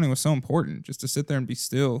 this morning was so important just to sit there and be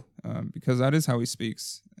still, because that is how he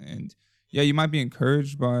speaks. And yeah, you might be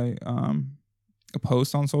encouraged by a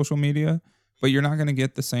post on social media, but you're not going to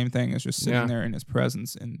get the same thing as just sitting there in his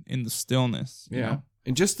presence and in the stillness. You know?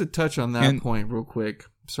 And just to touch on that point real quick,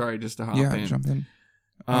 sorry, just to hop in. Yeah, jump in.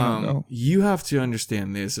 You have to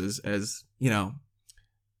understand this as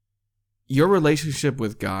your relationship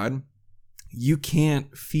with God, you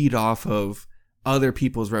can't feed off of other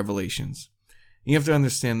people's revelations. You have to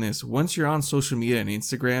understand this. Once you're on social media and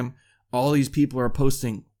Instagram, all these people are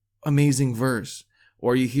posting amazing verse,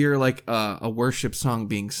 or you hear like a worship song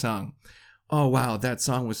being sung. Oh, wow, that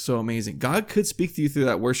song was so amazing. God could speak to you through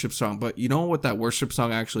that worship song, but you know what that worship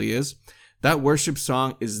song actually is? That worship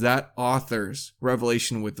song is that author's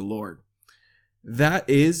revelation with the Lord. That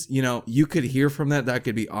is, you could hear from that. That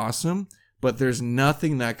could be awesome, but there's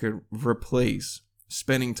nothing that could replace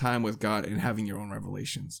spending time with God and having your own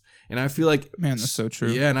revelations. And I feel like, man, that's so true.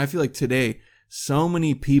 Yeah, and I feel like today, so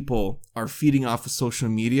many people are feeding off of social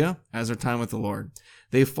media as their time with the Lord.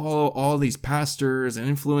 They follow all these pastors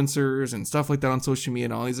and influencers and stuff like that on social media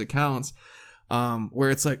and all these accounts, where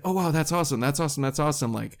it's like, oh, wow, that's awesome. That's awesome. That's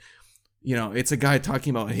awesome. Like, it's a guy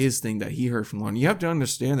talking about his thing that he heard from the Lord. You have to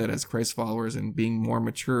understand that as Christ followers and being more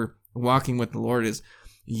mature, walking with the Lord is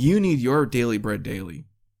you need your daily bread daily,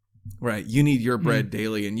 right? You need your bread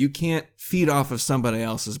daily, and you can't feed off of somebody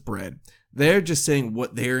else's bread. They're just saying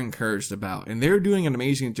what they're encouraged about, and they're doing an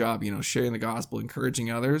amazing job, sharing the gospel,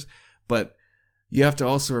 encouraging others. But you have to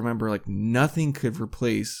also remember, like, nothing could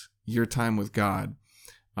replace your time with God.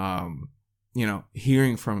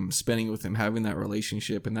 Hearing from him, spending with him, having that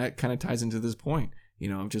relationship. And that kind of ties into this point,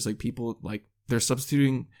 just like people, like, they're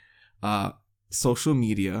substituting social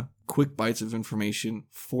media, quick bites of information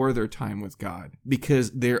for their time with God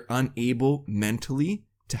because they're unable mentally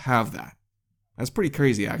to have that. That's pretty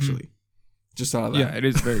crazy, actually. Just thought of that. Yeah, it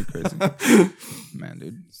is very crazy. Man,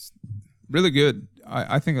 dude. It's really good.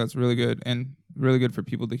 I think that's really good and really good for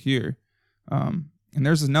people to hear. And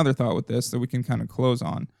there's another thought with this that we can kind of close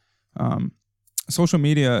on. Social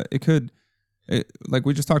media, like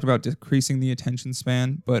we just talked about, decreasing the attention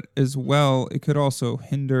span, but as well, it could also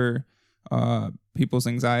hinder people's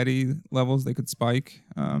anxiety levels. They could spike,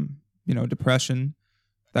 depression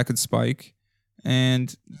that could spike.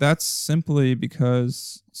 And that's simply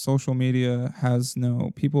because social media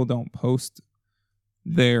people don't post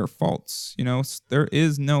their faults. There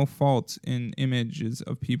is no fault in images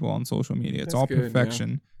of people on social media. It's all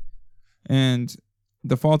perfection. Yeah. And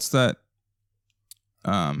the faults that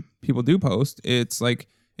people do post, it's like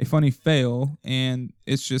a funny fail, and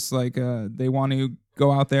it's just like they want to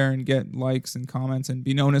go out there and get likes and comments and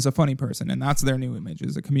be known as a funny person, and that's their new image,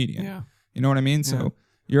 as a comedian. Yeah. You know what I mean? Yeah. So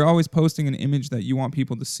you're always posting an image that you want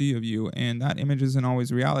people to see of you, and that image isn't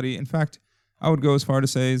always reality. In fact, I would go as far to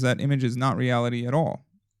say is that image is not reality at all.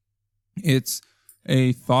 It's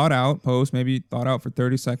a thought out post, maybe thought out for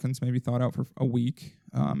 30 seconds, maybe thought out for a week,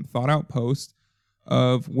 thought out post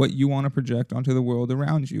of what you want to project onto the world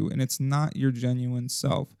around you. And it's not your genuine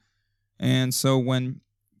self. And so when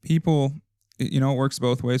people, it works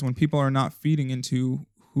both ways. When people are not feeding into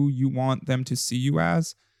who you want them to see you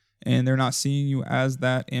as, and they're not seeing you as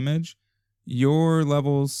that image, your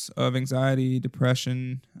levels of anxiety,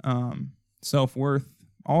 depression, self-worth,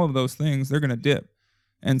 all of those things, they're going to dip.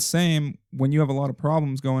 And same when you have a lot of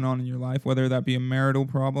problems going on in your life, whether that be a marital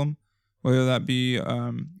problem, whether that be,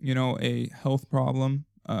 a health problem,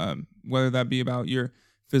 whether that be about your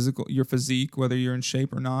physique, whether you're in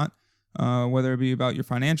shape or not, whether it be about your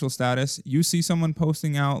financial status, you see someone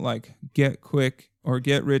posting out like get quick or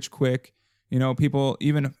get rich quick. People,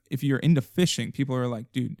 even if you're into fishing, people are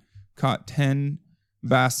like, dude, caught 10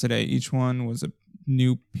 bass today. Each one was a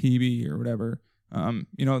new PB or whatever.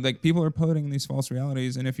 Like people are putting these false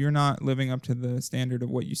realities. And if you're not living up to the standard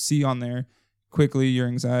of what you see on there, quickly your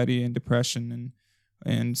anxiety and depression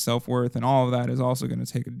and self-worth and all of that is also going to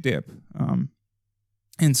take a dip.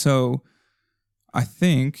 And so I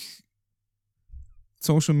think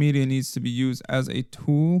social media needs to be used as a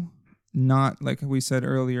tool, not, like we said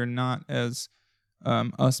earlier, not as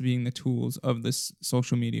us being the tools of this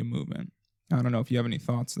social media movement. I don't know if you have any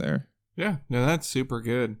thoughts there. Yeah, no, that's super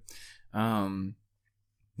good. That's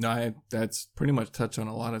pretty much touched on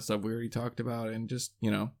a lot of stuff we already talked about, and just,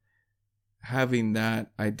 having that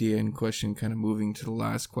idea in question, kind of moving to the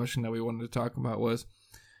last question that we wanted to talk about was,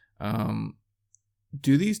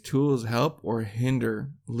 do these tools help or hinder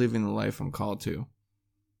living the life I'm called to?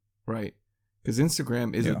 Right? Because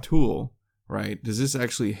Instagram is a tool, right? Does this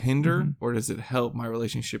actually hinder or does it help my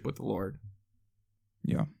relationship with the Lord?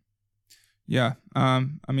 Yeah. Yeah.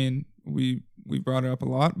 I mean, we brought it up a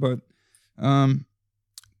lot, but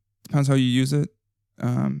depends how you use it.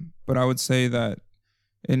 But I would say that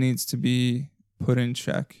it needs to be put in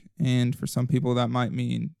check. And for some people, that might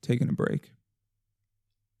mean taking a break.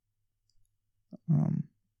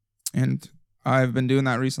 And I've been doing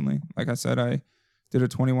that recently. Like I said, I did a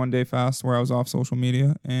 21-day fast where I was off social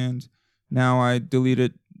media, and now I delete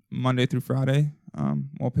it Monday through Friday.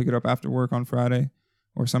 We'll pick it up after work on Friday,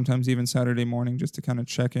 or sometimes even Saturday morning, just to kind of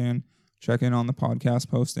check in on the podcast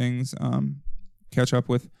postings, catch up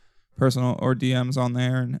with personal or DMs on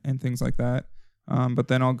there and things like that. But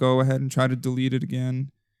then I'll go ahead and try to delete it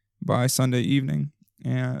again by Sunday evening,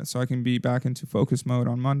 and so I can be back into focus mode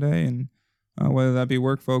on Monday, and whether that be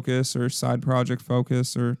work focus or side project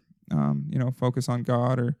focus, or focus on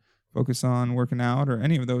God, or focus on working out, or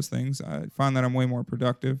any of those things. I find that I'm way more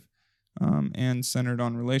productive and centered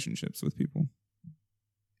on relationships with people.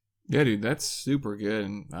 Yeah, dude, that's super good.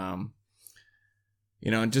 And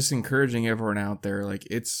just encouraging everyone out there, like,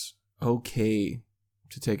 it's okay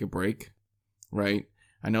to take a break, right?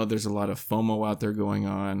 I know there's a lot of FOMO out there going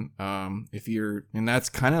on. And that's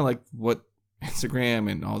kind of like what Instagram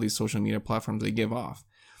and all these social media platforms, they give off.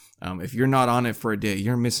 If you're not on it for a day,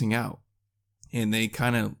 you're missing out. And they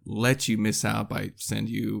kind of let you miss out by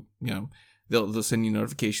they'll send you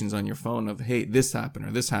notifications on your phone of, hey, this happened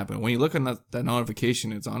or this happened. When you look at that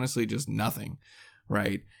notification, it's honestly just nothing,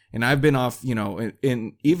 right? And I've been off,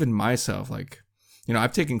 and even myself, like,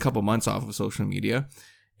 I've taken a couple months off of social media,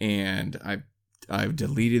 and I've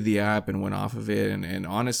deleted the app and went off of it. And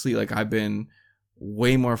honestly, like, I've been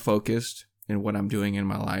way more focused in what I'm doing in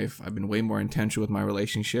my life. I've been way more intentional with my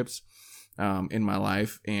relationships in my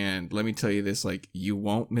life. And let me tell you this, like, you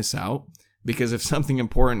won't miss out, because if something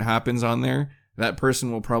important happens on there, that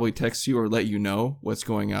person will probably text you or let you know what's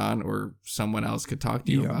going on, or someone else could talk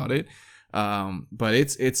to you about it. But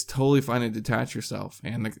it's totally fine to detach yourself.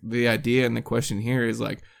 And the idea and the question here is,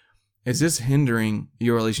 like, is this hindering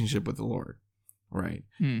your relationship with the Lord? Right?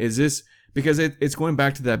 Is this, because it's going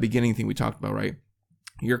back to that beginning thing we talked about, right?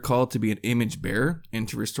 You're called to be an image bearer and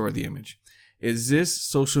to restore the image. Is this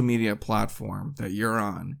social media platform that you're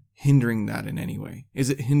on hindering that in any way?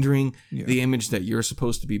 Is it hindering the image that you're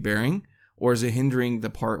supposed to be bearing, or is it hindering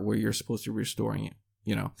the part where you're supposed to be restoring it?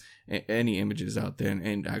 Any images out there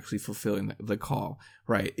and actually fulfilling the call,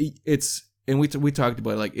 right? And we talked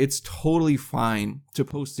about, like, it's totally fine to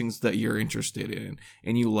post things that you're interested in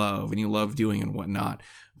and you love doing and whatnot,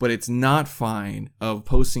 but it's not fine of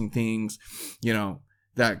posting things,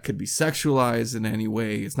 that could be sexualized in any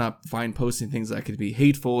way. It's not fine posting things that could be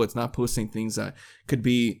hateful. It's not posting things that could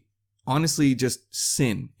be, honestly, just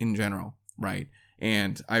sin in general, right?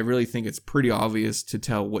 And I really think it's pretty obvious to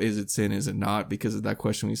tell, what is it sin, is it not? Because of that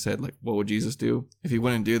question we said, like, what would Jesus do? If he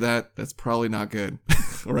wouldn't do that, that's probably not good,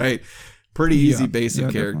 right? Pretty easy,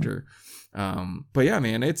 basic character. But yeah,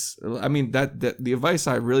 man, that the advice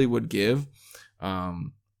I really would give,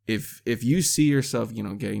 if you see yourself,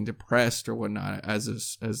 getting depressed or whatnot,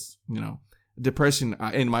 as depression,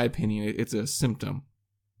 in my opinion, it's a symptom,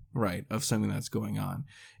 right, of something that's going on.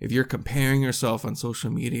 If you're comparing yourself on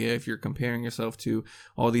social media, if you're comparing yourself to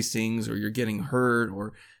all these things, or you're getting hurt,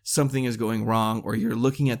 or something is going wrong, or you're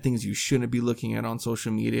looking at things you shouldn't be looking at on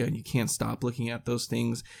social media and you can't stop looking at those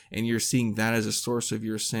things, and you're seeing that as a source of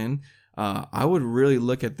your sin, I would really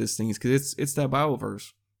look at these things, because it's that Bible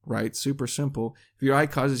verse, right? Super simple. If your eye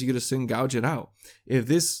causes you to sin, gouge it out. If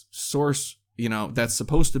this source, that's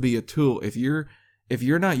supposed to be a tool, if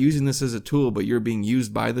you're not using this as a tool, but you're being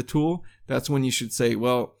used by the tool, that's when you should say,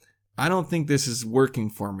 well, I don't think this is working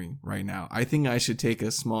for me right now. I think I should take a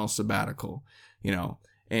small sabbatical,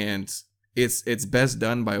 and it's best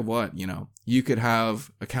done by what, you could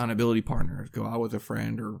have accountability partners, go out with a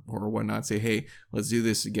friend or whatnot, say, hey, let's do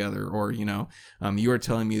this together. Or, you were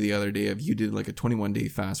telling me the other day of, you did like a 21-day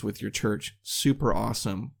fast with your church. Super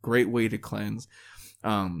awesome. Great way to cleanse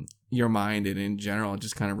your mind, and in general,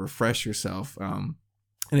 just kind of refresh yourself. And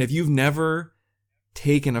if you've never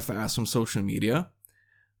taken a fast from social media,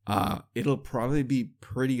 it'll probably be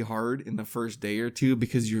pretty hard in the first day or two,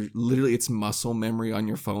 because it's muscle memory on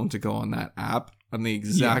your phone to go on that app on the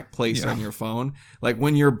exact place on your phone. Like,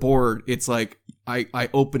 when you're bored, it's like, I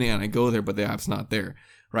open it and I go there, but the app's not there,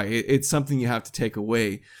 right? It's something you have to take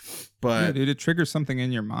away. But dude, it triggers something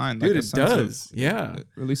in your mind. Dude, it does. It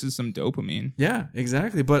releases some dopamine. Yeah,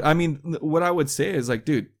 exactly. But I mean, what I would say is, like,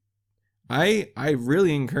 dude, I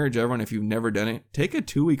really encourage everyone, if you've never done it, take a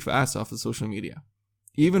 2-week fast off of social media.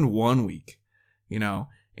 Even 1 week,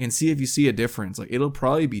 and see if you see a difference. Like, it'll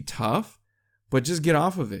probably be tough, but just get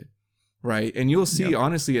off of it, right? And you'll see,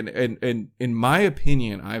 honestly, and in my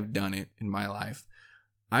opinion, I've done it in my life.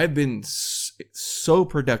 I've been so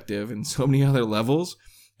productive in so many other levels,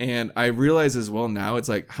 and I realize as well now, it's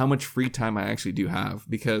like how much free time I actually do have,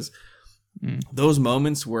 because those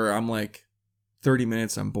moments where I'm like 30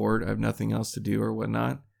 minutes, I'm bored, I have nothing else to do or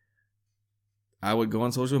whatnot, I would go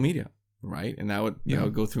on social media. Right. And I would,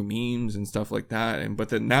 go through memes and stuff like that. But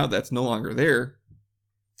then now that's no longer there.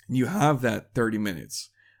 You have that 30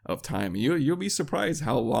 minutes of time. You'll be surprised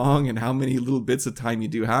how long and how many little bits of time you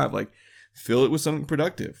do have. Like, fill it with something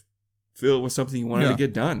productive. Fill it with something you wanted to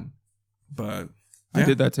get done. But I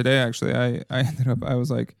did that today, actually. I ended up, I was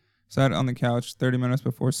like, sat on the couch 30 minutes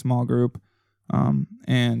before small group.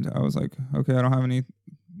 And I was like, okay, I don't have any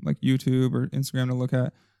like YouTube or Instagram to look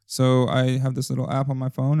at. So I have this little app on my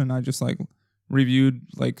phone, and I just like reviewed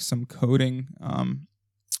like some coding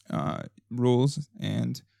rules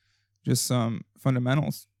and just some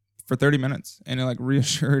fundamentals for 30 minutes. And it like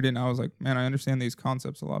reassured, and I was like, man, I understand these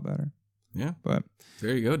concepts a lot better. Yeah. But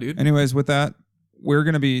there you go, dude. Anyways, with that, we're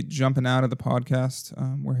going to be jumping out of the podcast.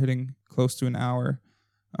 We're hitting close to an hour.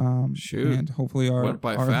 Shoot. And hopefully our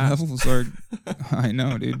fast. levels are, I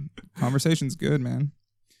know, dude. Conversation's good, man.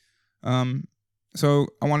 So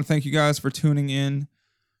I want to thank you guys for tuning in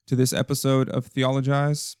to this episode of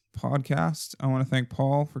Theologize podcast. I want to thank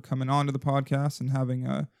Paul for coming on to the podcast and having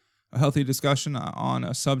a healthy discussion on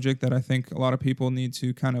a subject that I think a lot of people need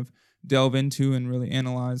to kind of delve into and really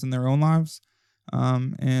analyze in their own lives.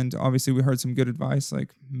 And obviously we heard some good advice,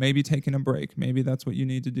 like maybe taking a break. Maybe that's what you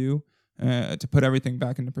need to do to put everything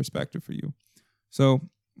back into perspective for you. So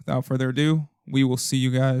without further ado, we will see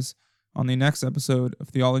you guys on the next episode of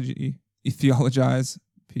Theologize.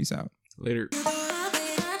 Peace out. Later.